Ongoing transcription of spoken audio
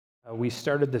We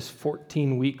started this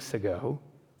 14 weeks ago.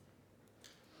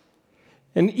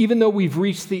 And even though we've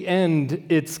reached the end,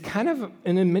 it's kind of,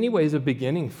 and in many ways, a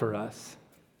beginning for us.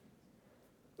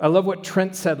 I love what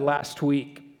Trent said last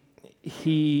week.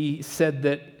 He said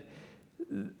that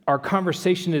our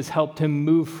conversation has helped him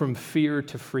move from fear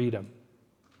to freedom.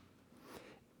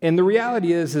 And the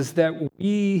reality is that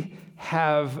we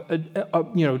have,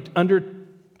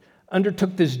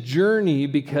 undertook this journey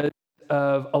because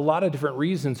of a lot of different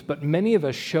reasons, but many of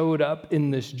us showed up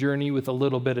in this journey with a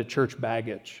little bit of church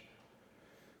baggage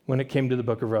when it came to the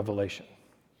book of Revelation.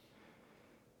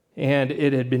 And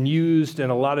it had been used in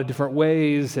a lot of different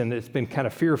ways, and it's been kind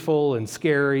of fearful and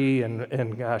scary,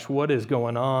 and gosh, what is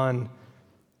going on?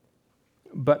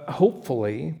 But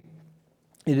hopefully,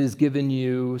 it has given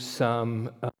you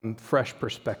some fresh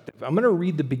perspective. I'm going to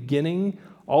read the beginning,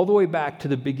 all the way back to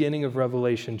the beginning of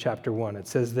Revelation chapter 1. It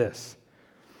says this: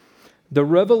 "The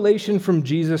revelation from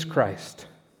Jesus Christ,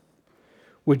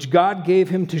 which God gave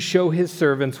him to show his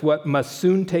servants what must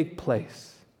soon take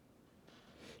place.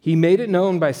 He made it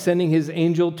known by sending his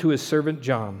angel to his servant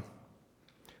John,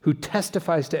 who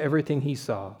testifies to everything he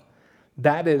saw.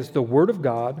 That is the word of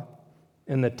God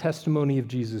and the testimony of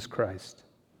Jesus Christ.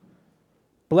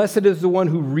 Blessed is the one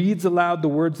who reads aloud the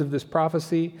words of this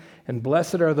prophecy, and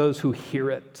blessed are those who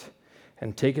hear it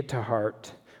and take it to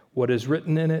heart, what is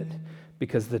written in it,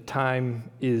 because the time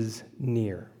is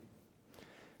near."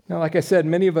 Now, like I said,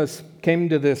 many of us came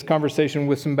to this conversation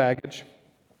with some baggage.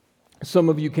 Some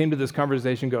of you came to this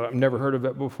conversation and go, "I've never heard of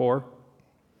it before."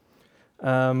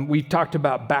 We talked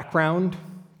about background.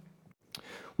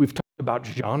 We've talked about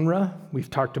genre. We've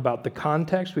talked about the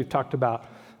context. We've talked about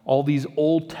all these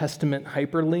Old Testament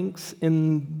hyperlinks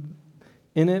in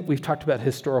it. We've talked about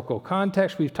historical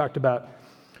context. We've talked about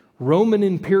Roman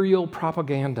imperial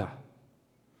propaganda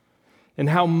and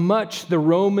how much the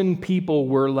Roman people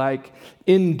were like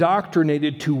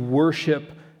indoctrinated to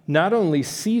worship not only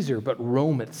Caesar, but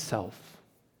Rome itself.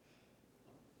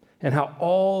 And how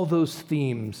all those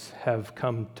themes have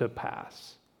come to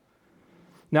pass.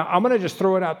 Now, I'm going to just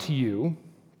throw it out to you.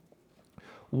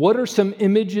 What are some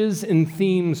images and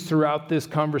themes throughout this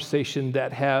conversation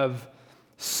that have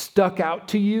stuck out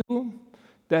to you,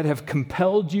 that have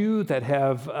compelled you, that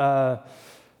have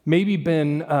maybe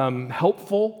been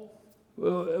helpful?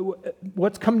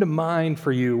 What's come to mind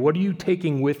for you? What are you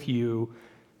taking with you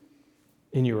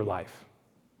in your life?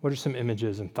 What are some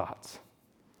images and thoughts?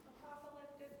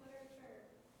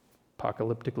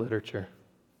 Apocalyptic literature.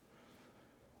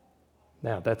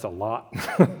 Now, that's a lot.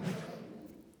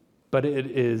 But it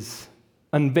is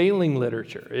unveiling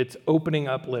literature. It's opening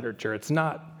up literature. It's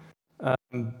not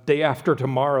day after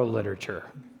tomorrow literature.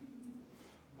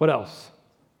 What else?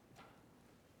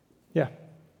 Yeah.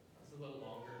 It's a little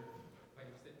longer.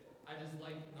 I just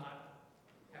like not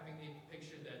having a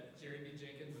picture that Jeremy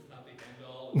Jenkins is not the end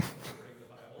all of interpreting the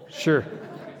Bible. Sure.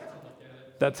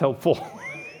 That's helpful. My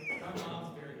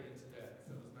mom's very into that,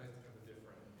 so it's nice to have a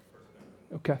different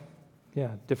perspective. Okay.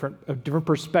 Yeah, a different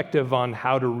perspective on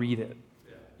how to read it.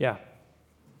 Yeah.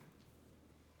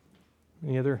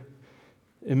 Any other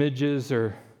images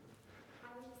or? I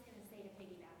was just going to say, to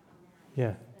piggyback on that.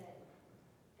 Yeah.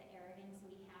 The arrogance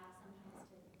we have sometimes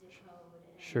to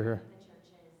decode Sure. the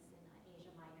churches in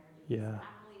Asia Minor. Yeah.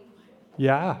 Exactly.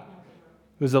 Yeah.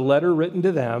 It was a letter written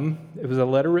to them.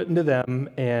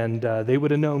 And they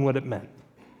would have known what it meant.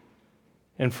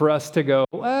 And for us to go,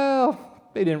 well,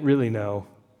 they didn't really know.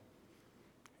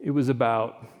 It was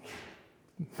about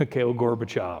Mikhail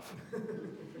Gorbachev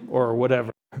or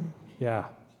whatever. Yeah.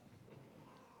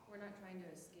 We're not trying to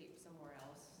escape somewhere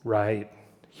else. Right.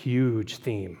 Huge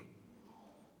theme.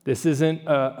 This isn't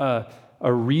a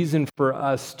reason for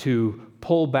us to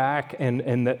pull back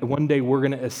and that one day we're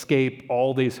going to escape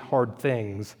all these hard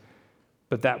things,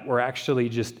 but that we're actually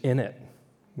just in it.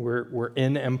 We're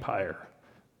in empire.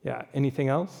 Yeah. Anything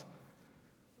else?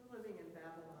 We're living in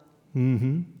Babylon.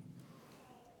 Mm-hmm.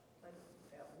 But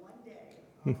that one day,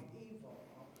 all evil,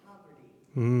 all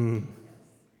poverty,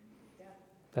 death.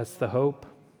 That's the hope.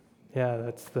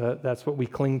 Yeah, that's what we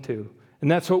cling to.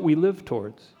 And that's what we live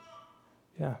towards.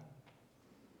 Yeah.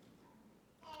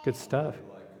 Good stuff.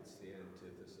 Like it's the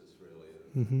antithesis, really,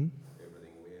 of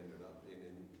everything we ended up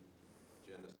in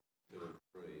Genesis 2 and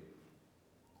 3.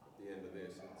 At the end of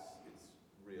this, it's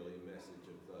really a message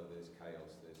of though there's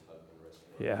chaos, there's hope and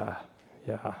restoration.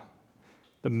 Yeah.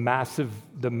 The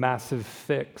massive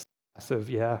fix.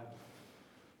 Yeah.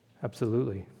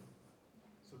 Absolutely.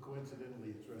 So coincidentally,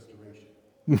 it's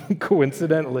restoration.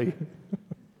 Coincidentally.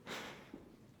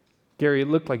 Gary, it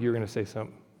looked like you were going to say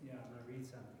something. Yeah, I'm going to read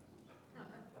something.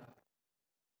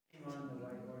 Name on the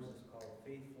white horse is called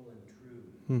Faithful and True.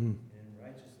 Mhm. And in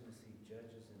righteousness he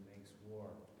judges and makes war.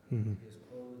 Mhm. He is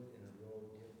clothed in a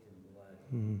robe dipped in blood.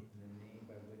 Mhm. And the name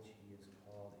by which he is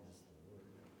called is the Word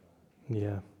of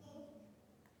God.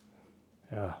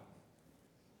 Yeah. Yeah.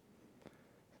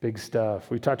 Big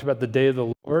stuff. We talked about the day of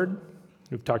the Lord.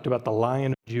 We've talked about the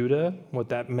Lion of Judah, what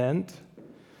that meant.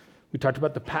 We talked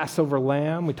about the Passover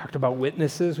lamb. We talked about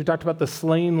witnesses. We talked about the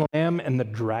slain lamb and the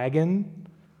dragon,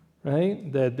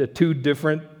 right? The two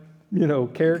different,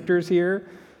 characters here.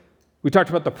 We talked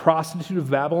about the prostitute of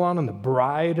Babylon and the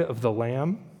bride of the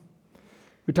lamb.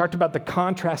 We talked about the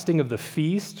contrasting of the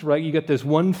feast, right? You got this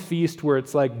one feast where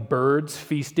it's like birds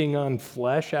feasting on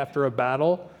flesh after a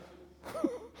battle.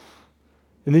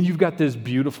 And then you've got this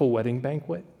beautiful wedding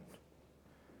banquet.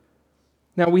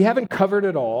 Now, we haven't covered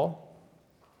it all,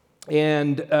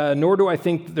 and nor do I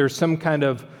think there's some kind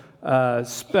of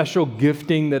special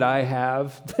gifting that I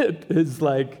have that is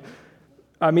like,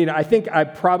 I think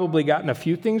I've probably gotten a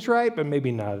few things right, but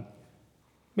maybe not,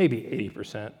 maybe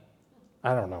 80%.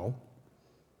 I don't know.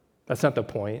 That's not the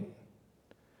point.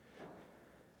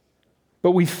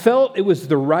 But we felt it was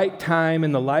the right time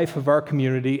in the life of our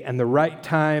community and the right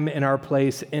time in our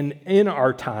place and in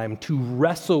our time to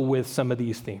wrestle with some of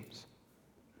these themes.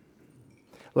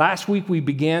 Last week, we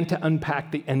began to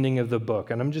unpack the ending of the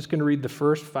book, and I'm just going to read the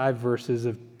first 5 verses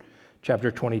of chapter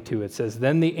 22. It says,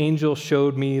 "Then the angel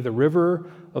showed me the river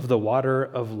of the water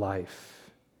of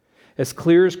life, as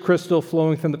clear as crystal,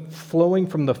 flowing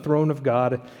from the throne of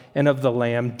God and of the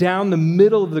Lamb, down the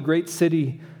middle of the great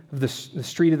city, the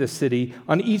street of the city.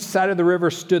 On each side of the river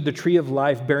stood the tree of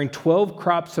life, bearing 12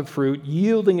 crops of fruit,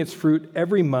 yielding its fruit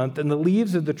every month, and the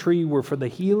leaves of the tree were for the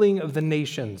healing of the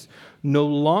nations. No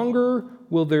longer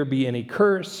will there be any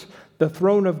curse. The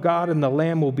throne of God and the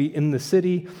Lamb will be in the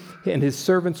city, and his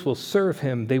servants will serve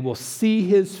him. They will see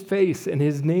his face, and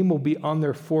his name will be on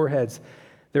their foreheads.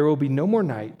 There will be no more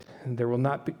night, and they will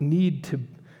not need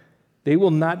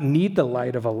the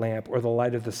light of a lamp or the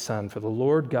light of the sun, for the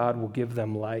Lord God will give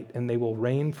them light, and they will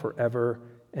reign forever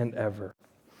and ever."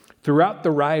 Throughout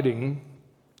the writing,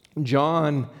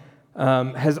 John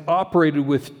has operated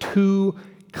with two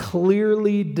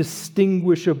clearly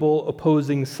distinguishable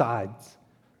opposing sides.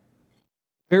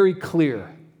 Very clear.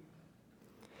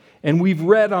 And we've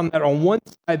read on that on one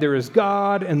side there is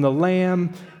God and the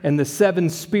Lamb and the 7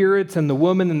 spirits and the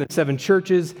woman and the 7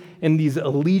 churches and these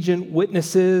allegiant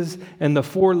witnesses and the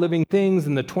 4 living things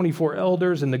and the 24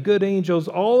 elders and the good angels.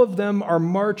 All of them are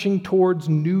marching towards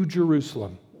New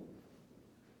Jerusalem.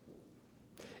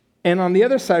 And on the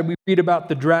other side, we read about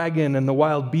the dragon and the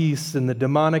wild beasts and the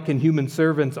demonic and human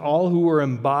servants, all who are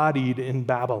embodied in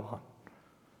Babylon.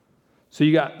 So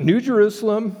you got New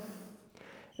Jerusalem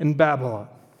and Babylon.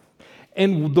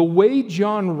 And the way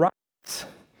John writes,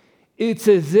 it's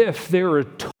as if they are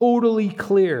totally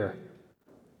clear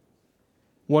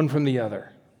one from the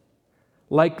other.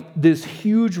 Like this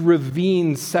huge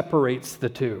ravine separates the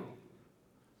two.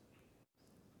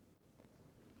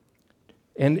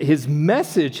 And his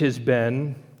message has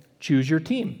been, choose your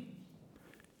team,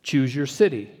 choose your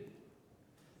city.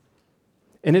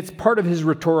 And it's part of his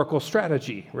rhetorical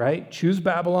strategy, right? Choose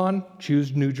Babylon,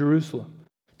 choose New Jerusalem.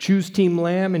 Choose Team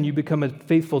Lamb, and you become a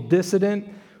faithful dissident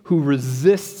who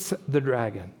resists the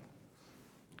dragon.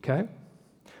 Okay?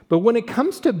 But when it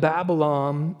comes to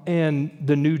Babylon and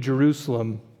the New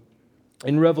Jerusalem,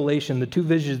 in Revelation, the two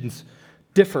visions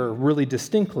differ really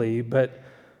distinctly, but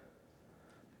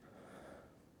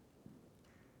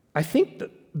I think that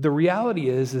the reality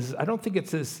is I don't think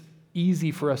it's as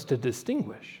easy for us to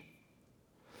distinguish.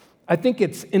 I think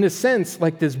it's, in a sense,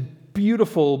 like this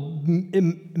beautiful,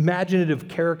 imaginative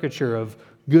caricature of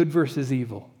good versus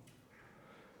evil.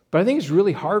 But I think it's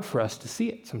really hard for us to see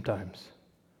it sometimes.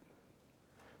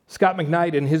 Scott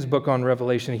McKnight, in his book on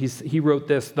Revelation, he wrote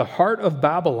this: "The heart of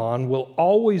Babylon will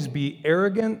always be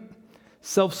arrogant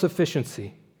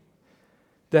self-sufficiency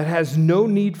that has no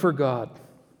need for God,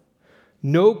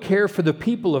 no care for the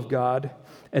people of God,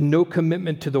 and no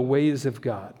commitment to the ways of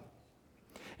God."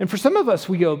 And for some of us,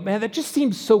 we go, man, that just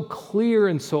seems so clear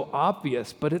and so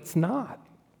obvious, but it's not.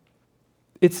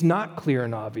 It's not clear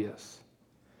and obvious.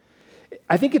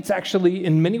 I think it's actually,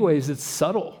 in many ways, it's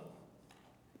subtle.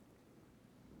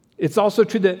 It's also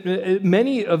true that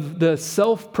many of the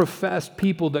self-professed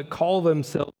people that call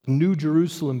themselves New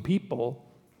Jerusalem people,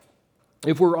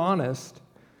 if we're honest,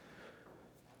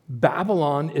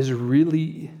 Babylon is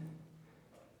really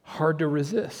hard to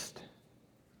resist.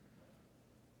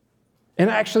 And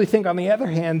I actually think, on the other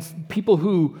hand, people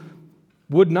who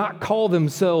would not call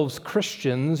themselves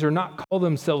Christians or not call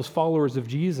themselves followers of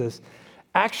Jesus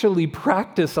actually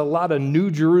practice a lot of New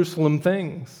Jerusalem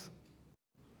things.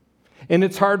 And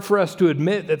it's hard for us to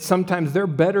admit that sometimes they're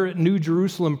better at New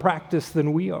Jerusalem practice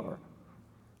than we are.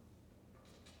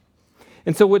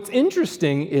 And so what's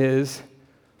interesting is,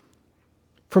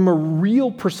 from a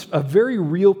very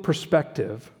real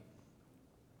perspective,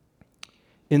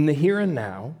 in the here and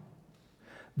now,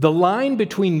 the line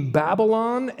between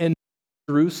Babylon and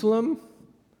Jerusalem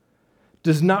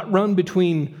does not run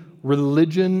between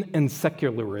religion and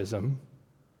secularism.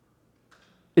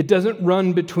 It doesn't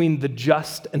run between the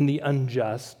just and the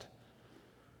unjust.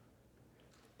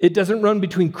 It doesn't run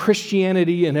between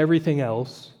Christianity and everything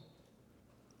else.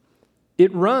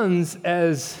 It runs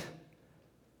as,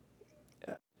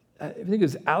 I think it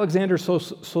was Alexander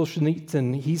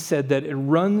Solzhenitsyn, he said that it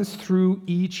runs through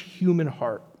each human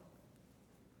heart.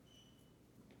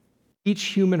 Each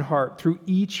human heart, through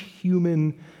each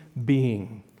human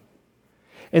being.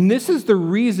 And this is the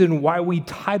reason why we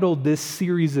titled this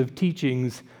series of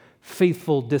teachings,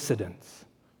 Faithful Dissidents.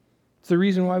 It's the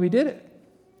reason why we did it.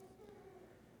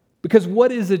 Because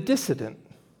what is a dissident?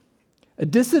 A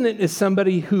dissident is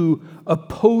somebody who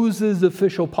opposes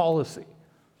official policy,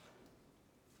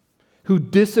 who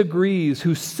disagrees,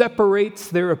 who separates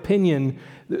their opinion.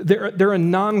 They're a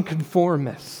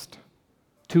nonconformist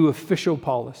to official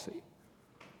policy.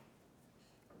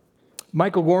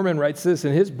 Michael Gorman writes this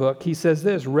in his book. He says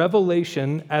this: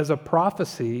 Revelation as a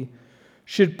prophecy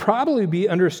should probably be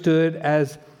understood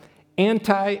as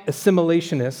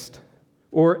anti-assimilationist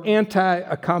or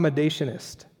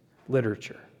anti-accommodationist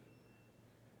literature.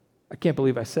 I can't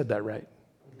believe I said that right.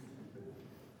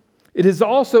 It is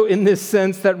also in this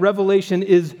sense that Revelation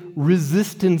is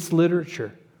resistance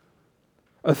literature,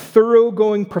 a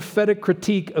thoroughgoing prophetic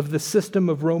critique of the system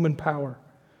of Roman power,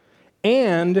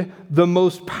 and the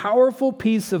most powerful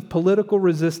piece of political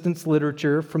resistance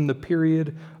literature from the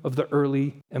period of the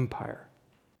early empire.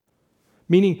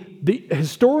 Meaning, the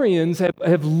historians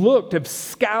have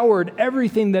scoured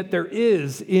everything that there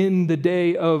is in the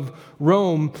day of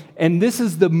Rome, and this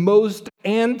is the most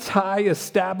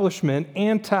anti-establishment,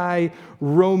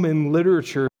 anti-Roman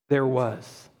literature there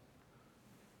was.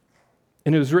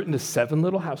 And it was written to 7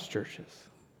 little house churches.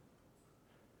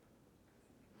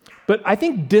 But I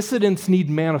think dissidents need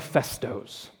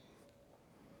manifestos.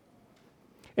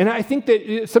 And I think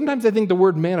that sometimes I think the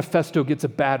word manifesto gets a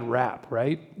bad rap,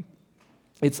 right?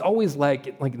 It's always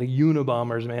like the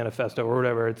Unabomber's manifesto or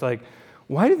whatever. It's like,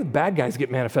 why do the bad guys get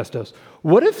manifestos?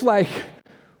 What if,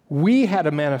 we had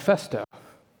a manifesto?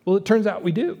 Well, it turns out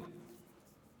we do.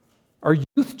 Our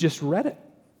youth just read it.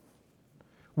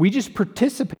 We just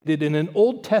participated in an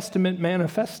Old Testament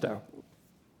manifesto,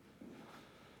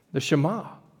 the Shema.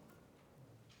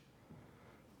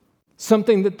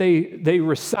 Something that they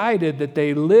recited, that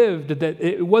they lived, that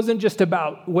it wasn't just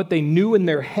about what they knew in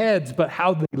their heads, but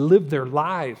how they lived their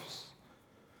lives.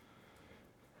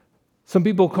 Some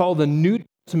people call the New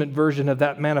Testament version of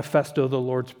that manifesto the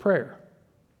Lord's Prayer.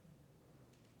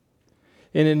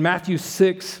 And in Matthew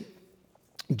 6,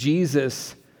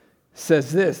 Jesus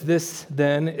says this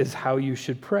then is how you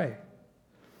should pray.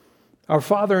 Our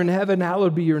Father in heaven,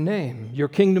 hallowed be your name. Your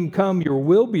kingdom come, your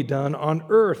will be done on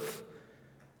earth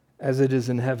as it is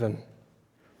in heaven.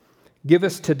 Give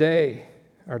us today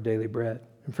our daily bread,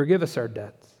 and forgive us our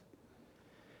debts,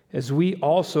 as we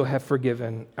also have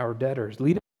forgiven our debtors.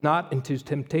 Lead us not into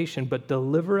temptation, but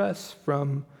deliver us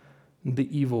from the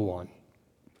evil one.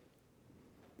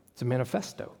 It's a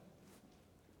manifesto.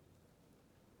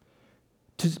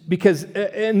 Because,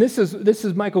 and this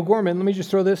is Michael Gorman. Let me just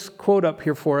throw this quote up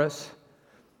here for us.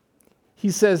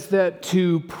 He says that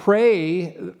to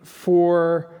pray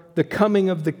for the coming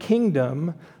of the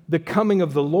kingdom, the coming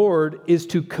of the Lord, is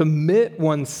to commit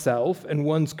oneself and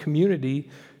one's community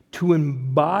to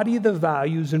embody the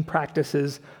values and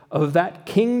practices of that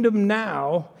kingdom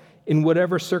now in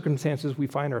whatever circumstances we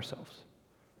find ourselves.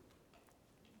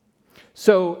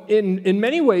 So in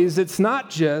many ways, it's not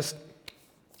just,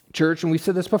 church, and we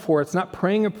said this before, it's not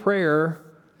praying a prayer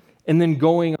and then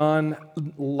going on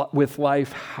with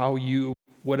life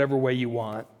whatever way you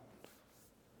want.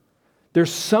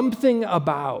 There's something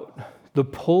about the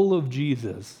pull of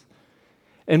Jesus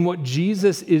and what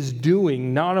Jesus is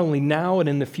doing, not only now and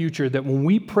in the future, that when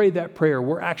we pray that prayer,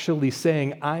 we're actually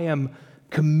saying, I am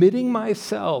committing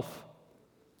myself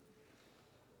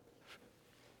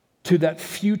to that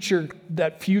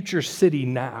future city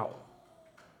now,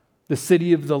 the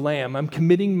city of the Lamb. I'm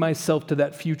committing myself to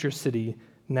that future city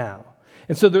now.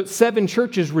 And so the 7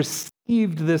 churches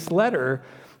received this letter,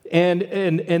 and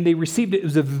they received it. It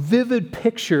was a vivid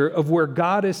picture of where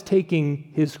God is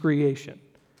taking his creation.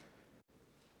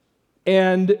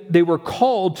 And they were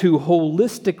called to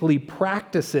holistically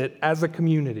practice it as a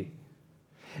community.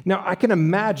 Now, I can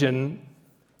imagine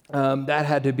that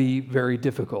had to be very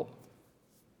difficult.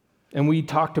 And we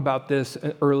talked about this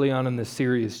early on in the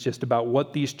series, just about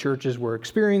what these churches were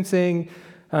experiencing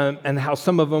and how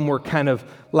some of them were kind of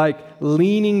like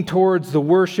leaning towards the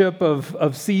worship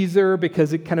of Caesar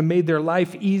because it kind of made their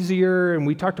life easier. And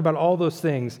we talked about all those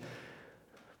things.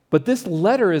 But this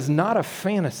letter is not a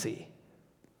fantasy.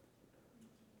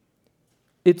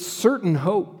 It's certain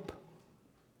hope.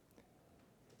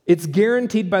 It's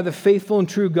guaranteed by the faithful and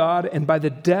true God and by the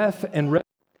death and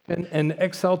resurrection and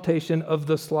exaltation of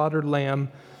the slaughtered lamb,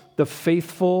 the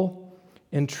faithful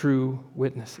and true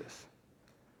witnesses.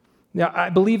 Now, I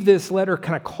believe this letter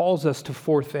kind of calls us to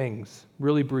four things,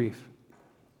 really brief.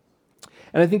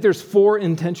 And I think there's four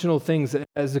intentional things that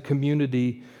as a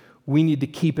community we need to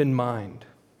keep in mind.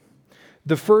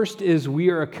 The first is we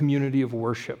are a community of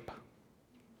worship.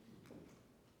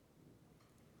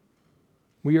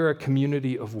 We are a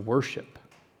community of worship.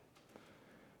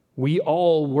 We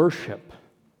all worship.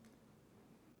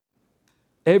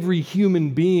 Every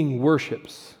human being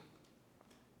worships.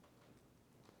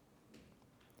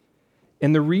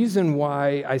 And the reason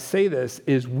why I say this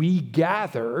is we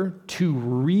gather to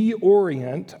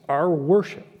reorient our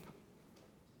worship.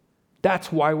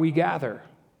 That's why we gather.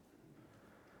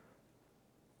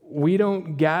 We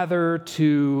don't gather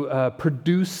to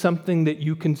produce something that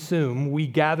you consume. We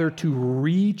gather to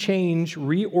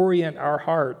reorient our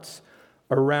hearts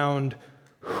around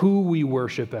who we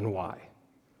worship and why.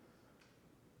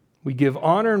 We give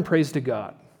honor and praise to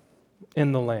God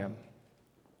and the Lamb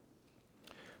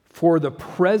for the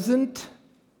present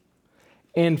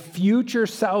and future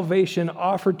salvation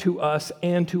offered to us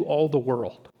and to all the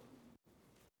world.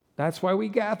 That's why we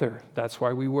gather. That's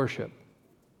why we worship.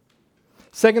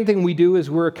 Second thing we do is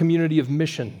we're a community of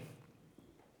mission.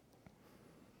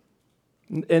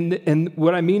 And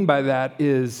what I mean by that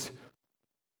is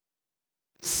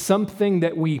something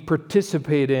that we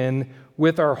participate in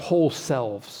with our whole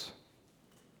selves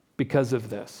because of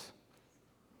this.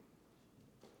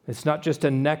 It's not just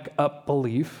a neck up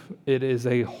belief, it is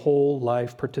a whole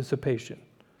life participation.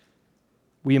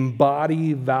 We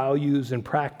embody values and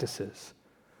practices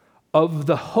of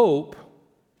the hope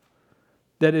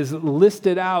that is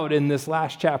listed out in this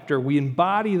last chapter. We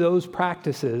embody those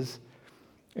practices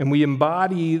and we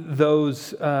embody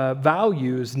those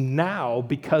values now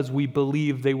because we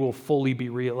believe they will fully be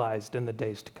realized in the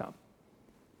days to come.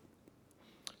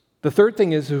 The third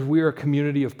thing is we are a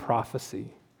community of prophecy.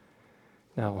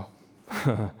 Now,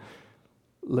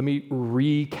 let me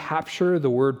recapture the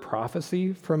word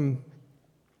prophecy from,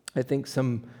 I think,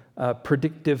 some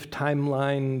predictive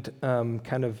timeline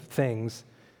kind of things.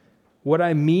 What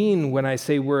I mean when I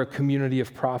say we're a community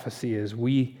of prophecy is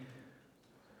we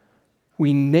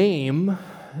name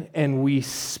and we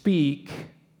speak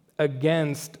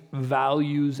against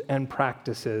values and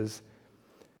practices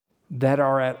that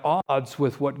are at odds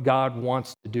with what God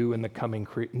wants to do in the coming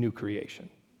new creation.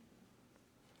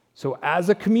 So as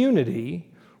a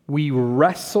community, we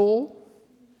wrestle.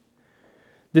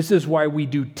 This is why we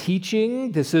do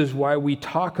teaching. This is why we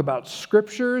talk about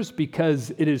scriptures,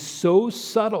 because it is so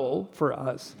subtle for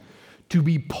us to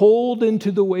be pulled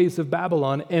into the ways of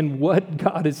Babylon. And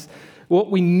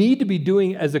what we need to be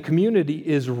doing as a community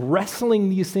is wrestling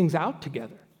these things out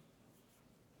together.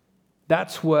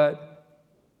 That's what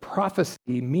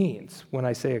prophecy means when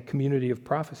I say a community of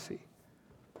prophecy.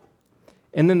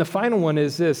 And then the final one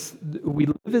is this: we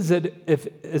live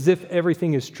as if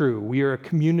everything is true. We are a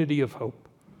community of hope.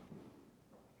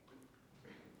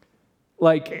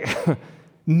 Like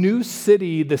new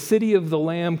city, the city of the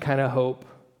Lamb kind of hope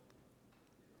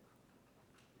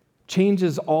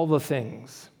changes all the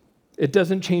things. It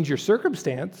doesn't change your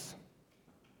circumstance.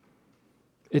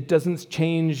 It doesn't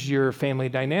change your family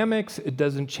dynamics. It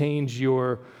doesn't change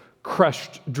your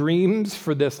crushed dreams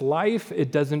for this life.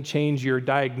 It doesn't change your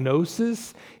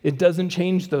diagnosis. It doesn't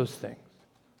change those things.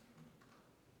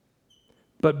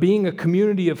 But being a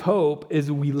community of hope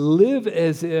is we live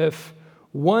as if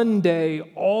one day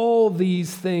all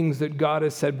these things that God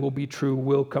has said will be true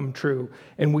will come true.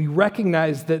 And we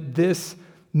recognize that this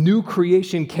new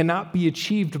creation cannot be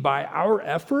achieved by our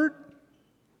effort,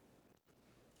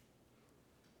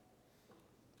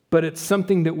 but it's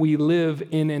something that we live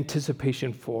in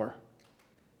anticipation for.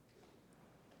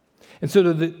 And so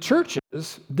to the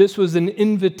churches, this was an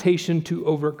invitation to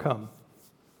overcome.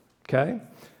 Okay?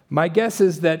 My guess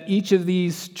is that each of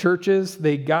these churches,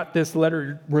 they got this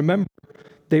letter. Remember,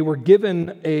 they were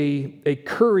given a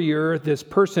courier. This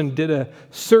person did a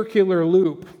circular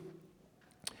loop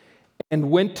and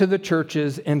went to the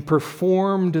churches and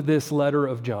performed this letter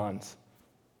of John's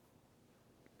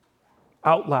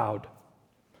out loud.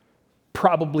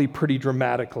 probably pretty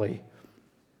dramatically.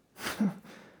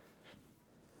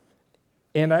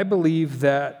 And I believe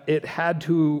that it had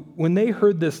to, when they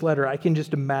heard this letter, I can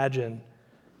just imagine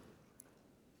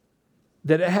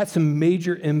that it had some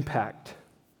major impact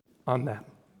on them.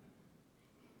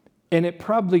 And it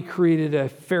probably created a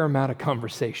fair amount of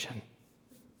conversation,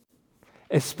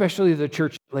 especially the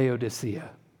church at Laodicea.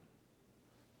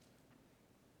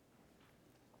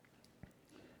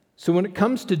 So when it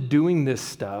comes to doing this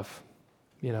stuff,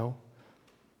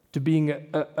 to being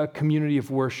a community of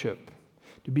worship,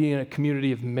 to being a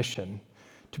community of mission,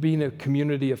 to being a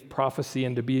community of prophecy,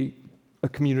 and to be a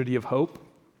community of hope,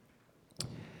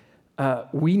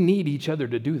 we need each other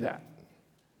to do that.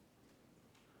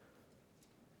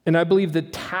 And I believe the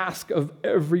task of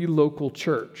every local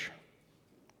church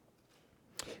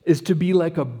is to be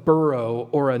like a borough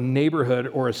or a neighborhood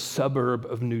or a suburb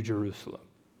of New Jerusalem.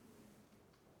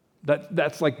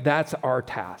 That's our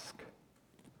task.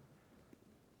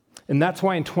 And that's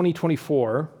why in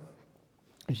 2024,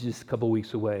 which is just a couple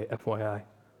weeks away, FYI,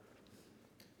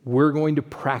 we're going to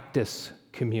practice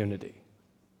community.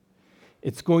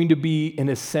 It's going to be, in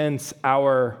a sense,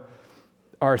 our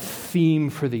theme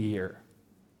for the year.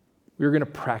 We're going to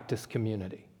practice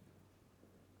community.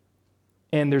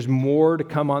 And there's more to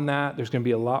come on that. There's going to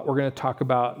be a lot we're going to talk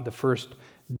about the first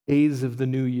days of the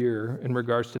new year in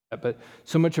regards to that. But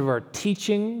so much of our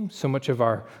teaching, so much of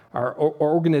our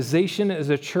organization as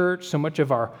a church, so much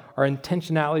of our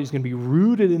intentionality is going to be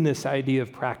rooted in this idea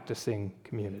of practicing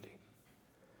community.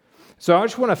 So I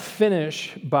just want to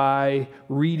finish by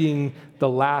reading the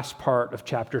last part of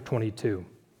chapter 22.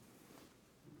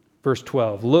 Verse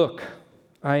 12, "Look,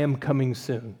 I am coming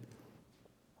soon.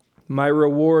 My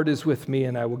reward is with me,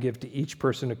 and I will give to each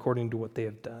person according to what they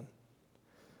have done.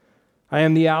 I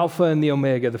am the Alpha and the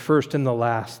Omega, the first and the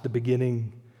last, the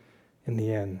beginning and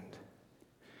the end.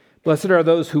 Blessed are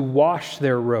those who wash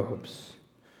their robes,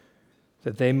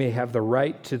 that they may have the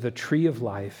right to the tree of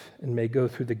life and may go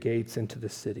through the gates into the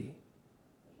city.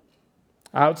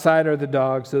 Outside are the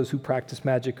dogs, those who practice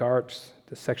magic arts,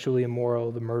 the sexually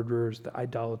immoral, the murderers, the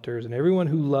idolaters, and everyone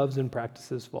who loves and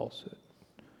practices falsehood.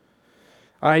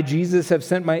 I, Jesus, have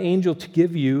sent my angel to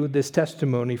give you this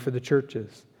testimony for the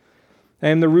churches. I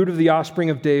am the root of the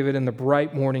offspring of David and the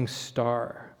bright morning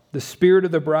star. The spirit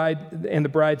of the bride and the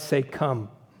bride say, 'Come.'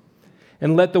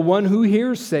 And let the one who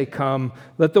hears say, 'Come.'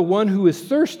 Let the one who is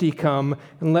thirsty come,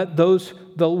 and let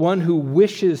the one who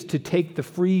wishes to take the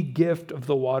free gift of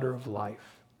the water of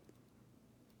life.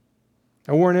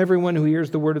 I warn everyone who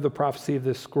hears the word of the prophecy of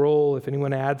this scroll, if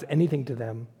anyone adds anything to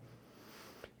them,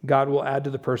 God will add to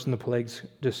the person the plagues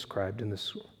described in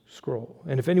this scroll.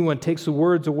 And if anyone takes the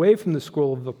words away from the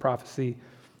scroll of the prophecy,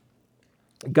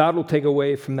 God will take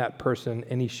away from that person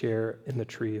any share in the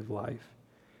tree of life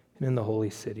and in the holy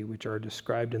city, which are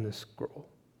described in this scroll.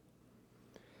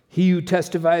 He who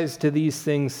testifies to these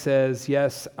things says,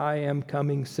 'Yes, I am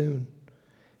coming soon.'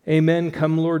 Amen.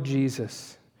 Come, Lord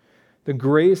Jesus. The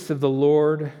grace of the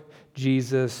Lord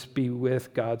Jesus be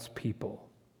with God's people.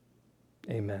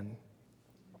 Amen."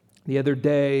 The other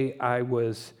day, a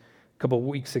couple of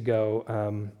weeks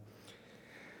ago,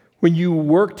 when you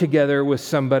work together with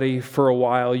somebody for a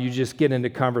while, you just get into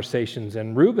conversations.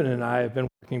 And Reuben and I have been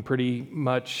working pretty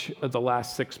much the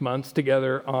last 6 months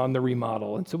together on the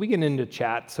remodel. And so we get into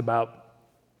chats about,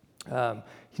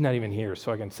 he's not even here,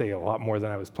 so I can say a lot more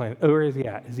than I was planning. Oh, where is he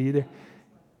at? Is he there?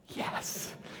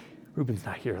 Yes. Reuben's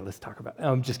not here. Let's talk about it.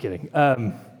 I'm just kidding.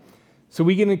 So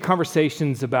we get into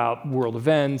conversations about world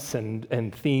events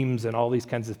and themes and all these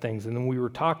kinds of things. And then we were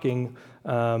talking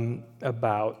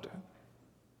about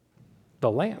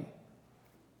the Lamb.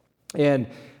 And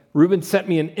Reuben sent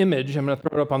me an image. I'm going to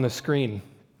throw it up on the screen.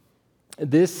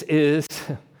 This is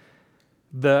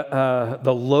the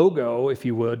logo, if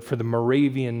you would, for the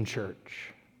Moravian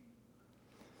Church.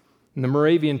 And the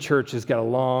Moravian Church has got a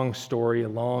long story, a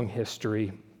long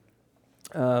history,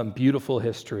 beautiful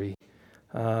history.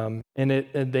 And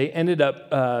they ended up,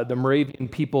 the Moravian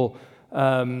people,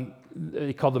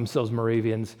 they called themselves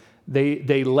Moravians.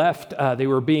 They left, they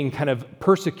were being kind of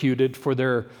persecuted for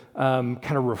their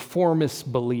kind of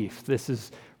reformist belief. This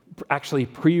is actually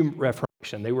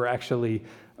pre-Reformation. They were actually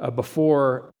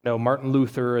before Martin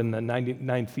Luther and the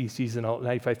 99 Theses and all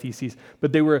 95 Theses,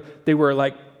 but they were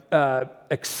like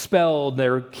expelled.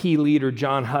 Their key leader,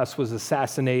 John Huss, was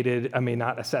executed,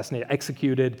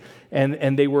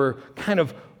 and they were kind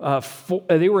of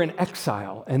they were in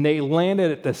exile, and they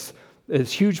landed at this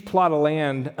huge plot of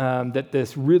land that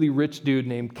this really rich dude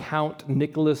named Count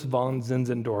Nicholas von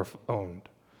Zinzendorf owned.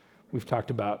 We've talked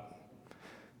about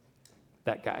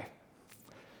that guy.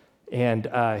 And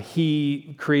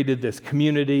he created this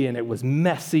community, and it was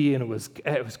messy, and it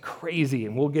was crazy.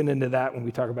 And we'll get into that when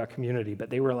we talk about community. But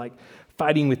they were like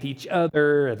fighting with each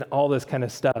other and all this kind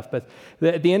of stuff. But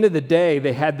at the end of the day,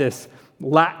 they had this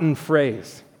Latin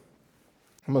phrase.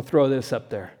 I'm going to throw this up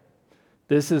there.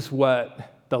 This is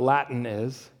what the Latin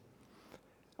is.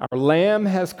 Our Lamb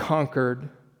has conquered.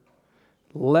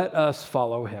 Let us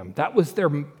follow him. That was their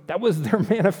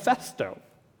manifesto.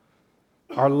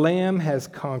 Our Lamb has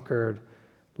conquered.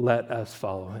 Let us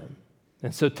follow him.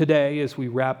 And so today, as we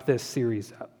wrap this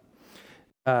series up,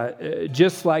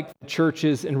 just like the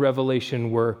churches in Revelation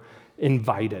were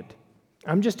invited,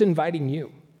 I'm just inviting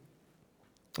you.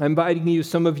 I'm inviting you.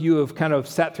 Some of you have kind of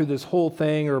sat through this whole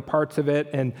thing or parts of it,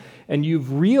 and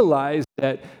you've realized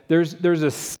that there's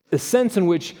a sense in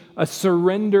which a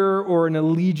surrender or an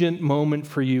allegiant moment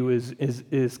for you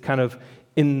is kind of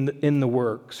in the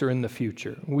works or in the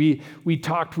future. We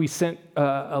sent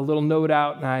a little note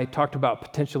out, and I talked about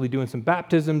potentially doing some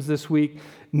baptisms this week.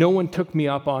 No one took me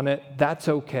up on it. That's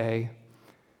okay.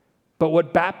 But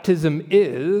what baptism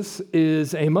is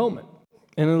a moment,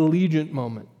 an allegiant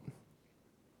moment.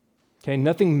 Okay,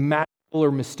 nothing magical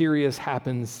or mysterious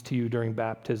happens to you during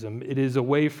baptism. It is a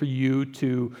way for you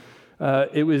to,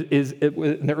 it was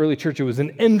in the early church, it was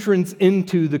an entrance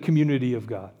into the community of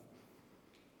God.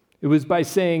 It was by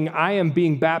saying, I am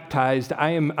being baptized,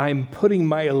 I'm putting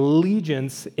my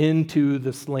allegiance into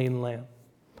the slain Lamb.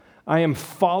 I am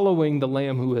following the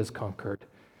Lamb who has conquered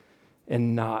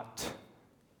and not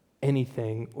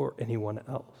anything or anyone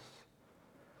else.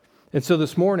 And so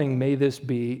this morning, may this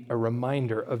be a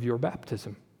reminder of your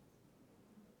baptism,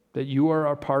 that you are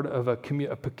a part of a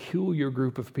peculiar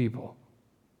group of people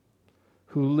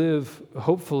who live,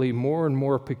 hopefully, more and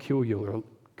more peculiar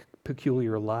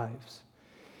lives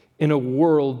in a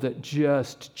world that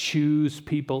just chews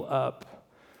people up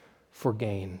for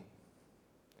gain.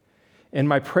 And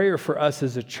my prayer for us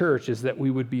as a church is that we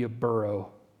would be a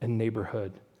borough and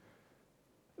neighborhood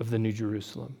of the New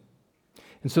Jerusalem.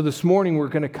 And so this morning, we're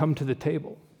going to come to the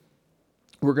table.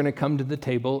 We're going to come to the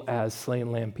table as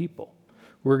slain lamb people.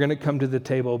 We're going to come to the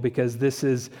table because this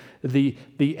is the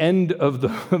end of the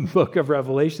book of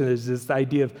Revelation. There's this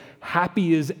idea of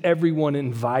happy is everyone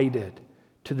invited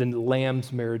to the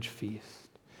Lamb's marriage feast.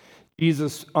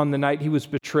 Jesus, on the night he was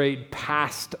betrayed,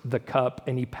 passed the cup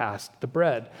and he passed the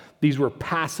bread. These were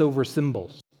Passover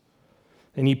symbols,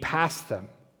 and he passed them.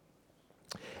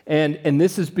 And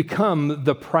this has become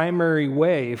the primary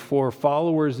way for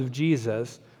followers of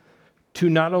Jesus to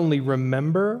not only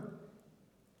remember,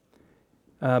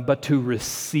 but to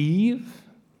receive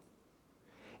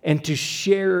and to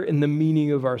share in the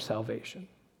meaning of our salvation.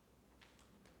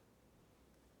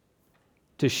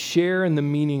 To share in the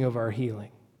meaning of our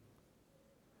healing.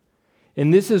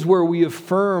 And this is where we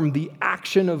affirm the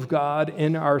action of God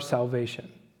in our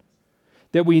salvation.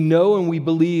 That we know and we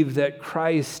believe that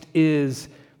Christ is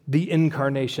the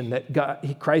incarnation,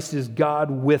 that Christ is God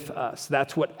with us.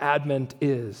 That's what Advent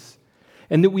is.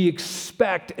 And that we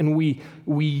expect and we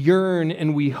yearn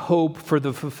and we hope for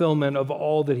the fulfillment of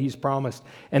all that he's promised.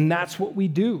 And that's what we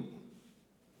do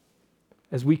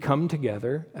as we come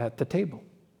together at the table.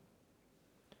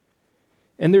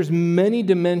 And there's many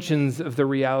dimensions of the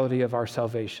reality of our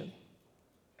salvation.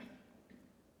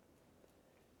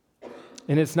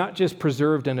 And it's not just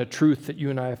preserved in a truth that you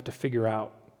and I have to figure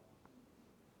out,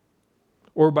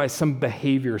 or by some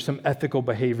behavior, some ethical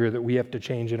behavior that we have to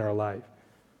change in our life.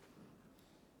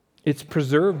 It's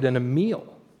preserved in a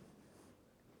meal.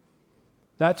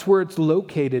 That's where it's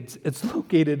located. It's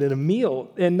located in a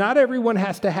meal. And not everyone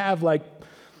has to have like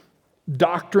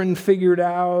doctrine figured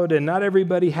out, and not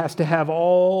everybody has to have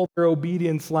all their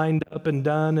obedience lined up and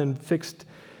done and fixed.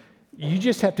 You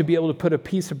just have to be able to put a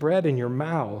piece of bread in your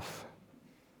mouth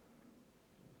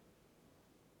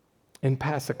and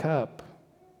pass a cup.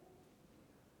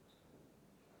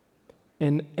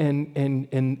 And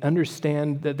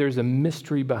understand that there's a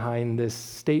mystery behind this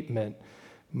statement.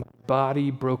 My body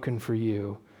broken for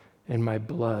you and my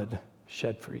blood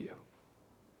shed for you.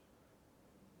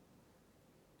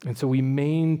 And so we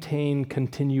maintain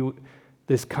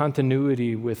this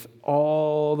continuity with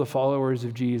all the followers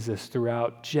of Jesus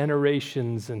throughout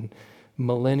generations and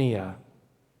millennia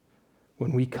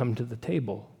when we come to the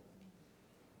table.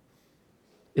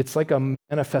 It's like a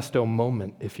manifesto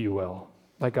moment, if you will.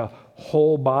 Like a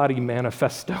whole body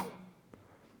manifesto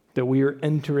that we are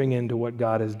entering into what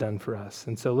God has done for us.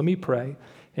 And so let me pray,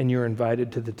 and you're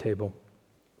invited to the table.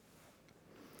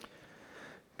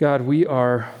 God, we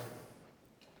are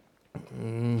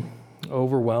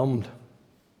overwhelmed.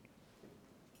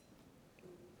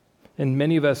 And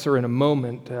many of us are in a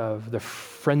moment of the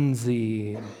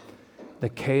frenzy the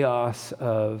chaos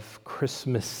of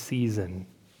Christmas season,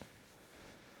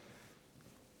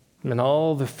 and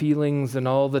all the feelings and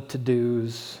all the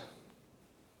to-dos,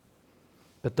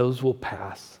 but those will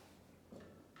pass.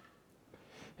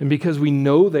 And because we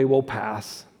know they will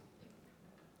pass,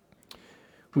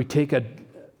 we take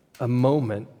a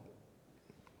moment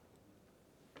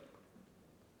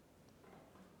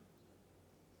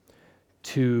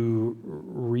to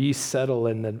resettle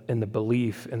in the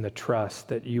belief and the trust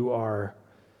that you are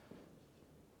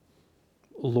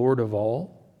Lord of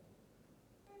all,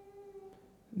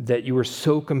 that you were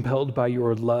so compelled by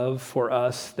your love for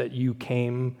us that you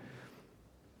came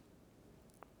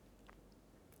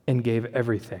and gave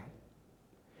everything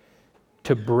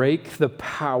to break the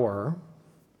power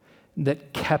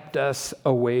that kept us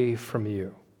away from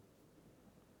you.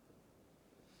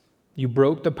 You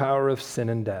broke the power of sin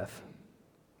and death.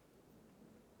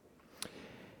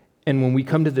 And when we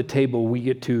come to the table, we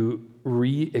get to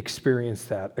re-experience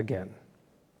that again.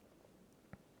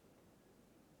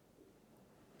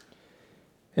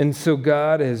 And so,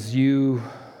 God, as you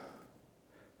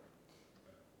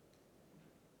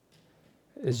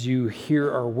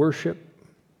hear our worship,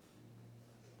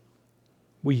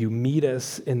 will you meet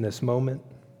us in this moment?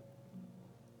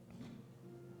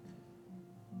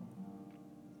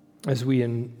 As we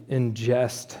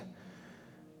ingest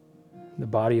the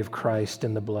body of Christ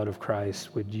and the blood of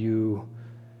Christ, would you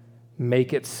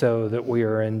make it so that we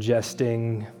are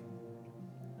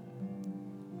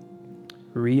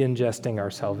re-ingesting our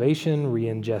salvation,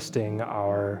 re-ingesting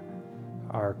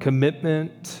our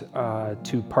commitment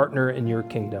to partner in your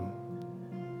kingdom.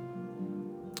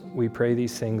 We pray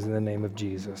these things in the name of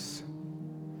Jesus,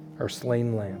 our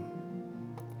slain Lamb.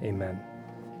 Amen.